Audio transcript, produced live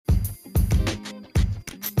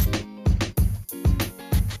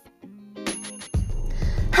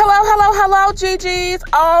Hello, GGs.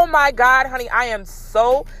 Oh my God, honey, I am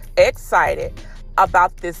so excited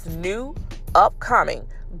about this new upcoming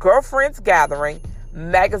Girlfriends Gathering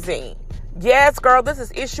magazine. Yes, girl, this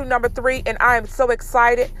is issue number 3, and I am so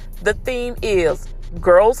excited. The theme is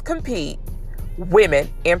Girls Compete, Women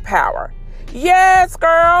Empower. Yes,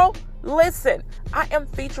 girl. Listen, I am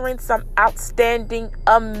featuring some outstanding,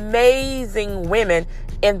 amazing women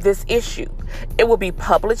in this issue. It will be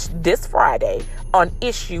published this Friday on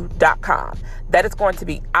issuu.com. That is going to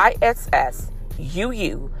be issuu.com.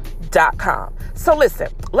 So listen,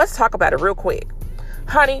 let's talk about it real quick.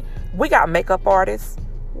 Honey, we got makeup artists,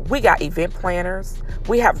 we got event planners,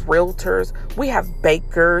 we have realtors, we have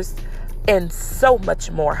bakers, and so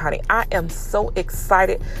much more, honey. I am so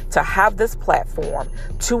excited to have this platform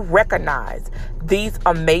to recognize these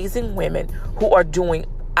amazing women who are doing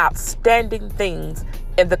outstanding things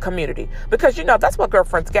in the community. Because, you know, that's what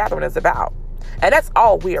Girlfriends Gathering is about. And that's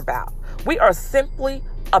all we're about. We are simply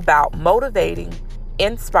about motivating,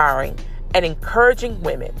 inspiring, and encouraging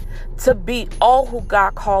women to be all who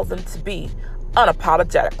God called them to be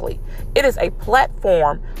unapologetically. It is a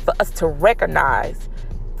platform for us to recognize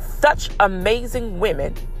such amazing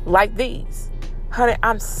women like these. Honey,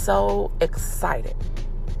 I'm so excited.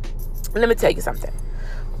 Let me tell you something.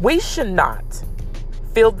 We should not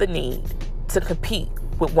feel the need to compete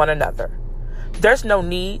with one another. There's no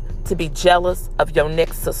need to be jealous of your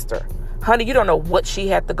next sister. Honey, you don't know what she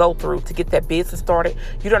had to go through to get that business started.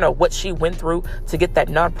 You don't know what she went through to get that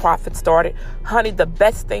nonprofit started. Honey, the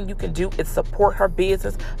best thing you can do is support her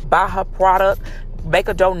business, buy her product, make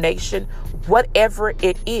a donation, whatever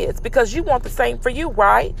it is, because you want the same for you,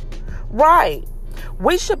 right? Right.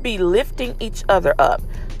 We should be lifting each other up,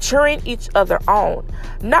 cheering each other on,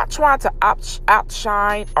 not trying to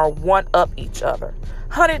outshine or one-up each other.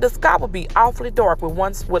 Honey, the sky will be awfully dark with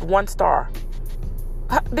one star.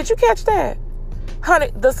 Did you catch that?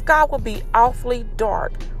 Honey, the sky will be awfully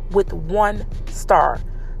dark with one star.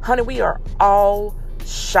 Honey, we are all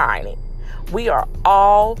shining. We are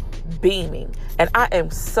all beaming. And I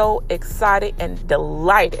am so excited and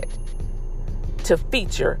delighted to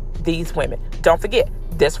feature these women. Don't forget,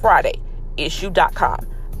 this Friday, issuu.com,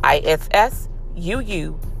 issuu.com.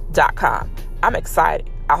 I'm excited.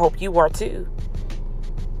 I hope you are too.